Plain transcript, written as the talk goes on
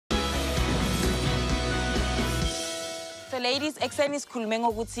So ladies, ekseni sikhulume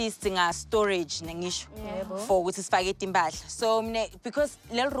ngokuthi sidinga storage nengisho for ukuthi sifake impahla. So because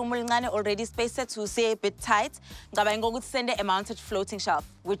lel room lincane already space sethu say a bit tight, ngicabanga ukuthi sende a mounted floating shelf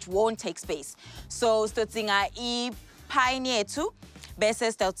which won't take space. So sidinga pine yethu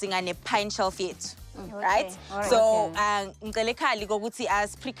bese sidinga ne pine shelf yethu. Right? So ngicela ekhali ukuthi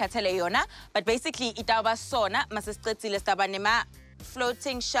as pre-khathele yona, but basically itawuba sona mase sicedzile sidaba nema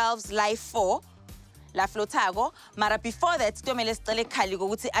floating shelves life 4 la flotago, mara before that kuyomele sicele ekhali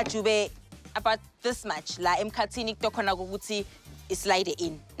ukuthi ajube about this much la emkhathini kutokhona ukuthi islide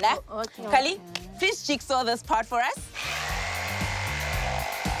in. Na? Khali, please jigsaw this part for us.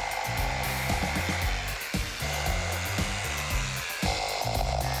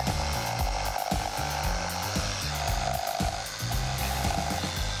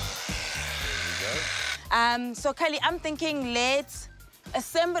 So Khali, I'm thinking let's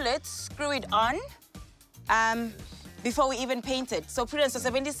assemble it, screw it on, before we even paint it. So Prudence, so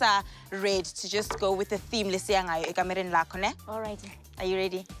are red to just go with the theme. Let's see, all right. Are you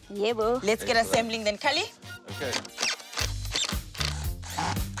ready? Yeah, bro. Let's get assembling then, Khali. Okay.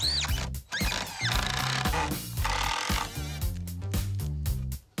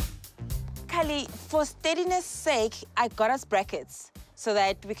 Khali, for steadiness' sake, I got us brackets so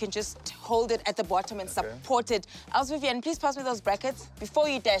that we can just hold it at the bottom and support it. Vivian, please pass me those brackets. Before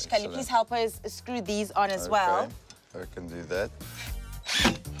you dash, Khali, please help us screw these on as well. I can do that.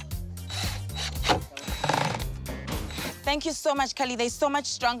 Thank you so much, Khali. They're so much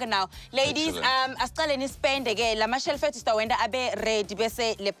stronger now. Ladies, asqale nispend again. La mashelf ethu stawenda abe ready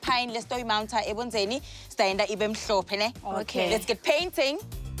bese le pine le stoy mounta ebonzeni stayenda ibe mhlophe ne. Okay. Let's get painting.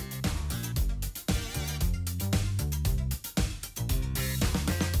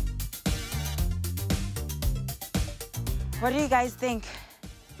 What do you guys think?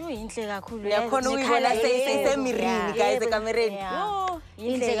 Looks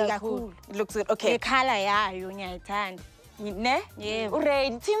good. Okay. The color, yeah, Ne? Yeah.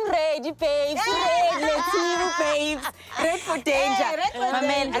 Red, team red, babes. Red, team babes. Red for danger. Red for My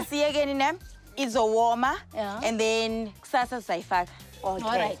man, danger. I see again in them. It's a warmer. And then Ksasa Saifak. All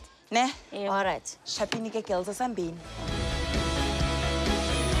right. Ne? All right. Shapini ke kelza sambini.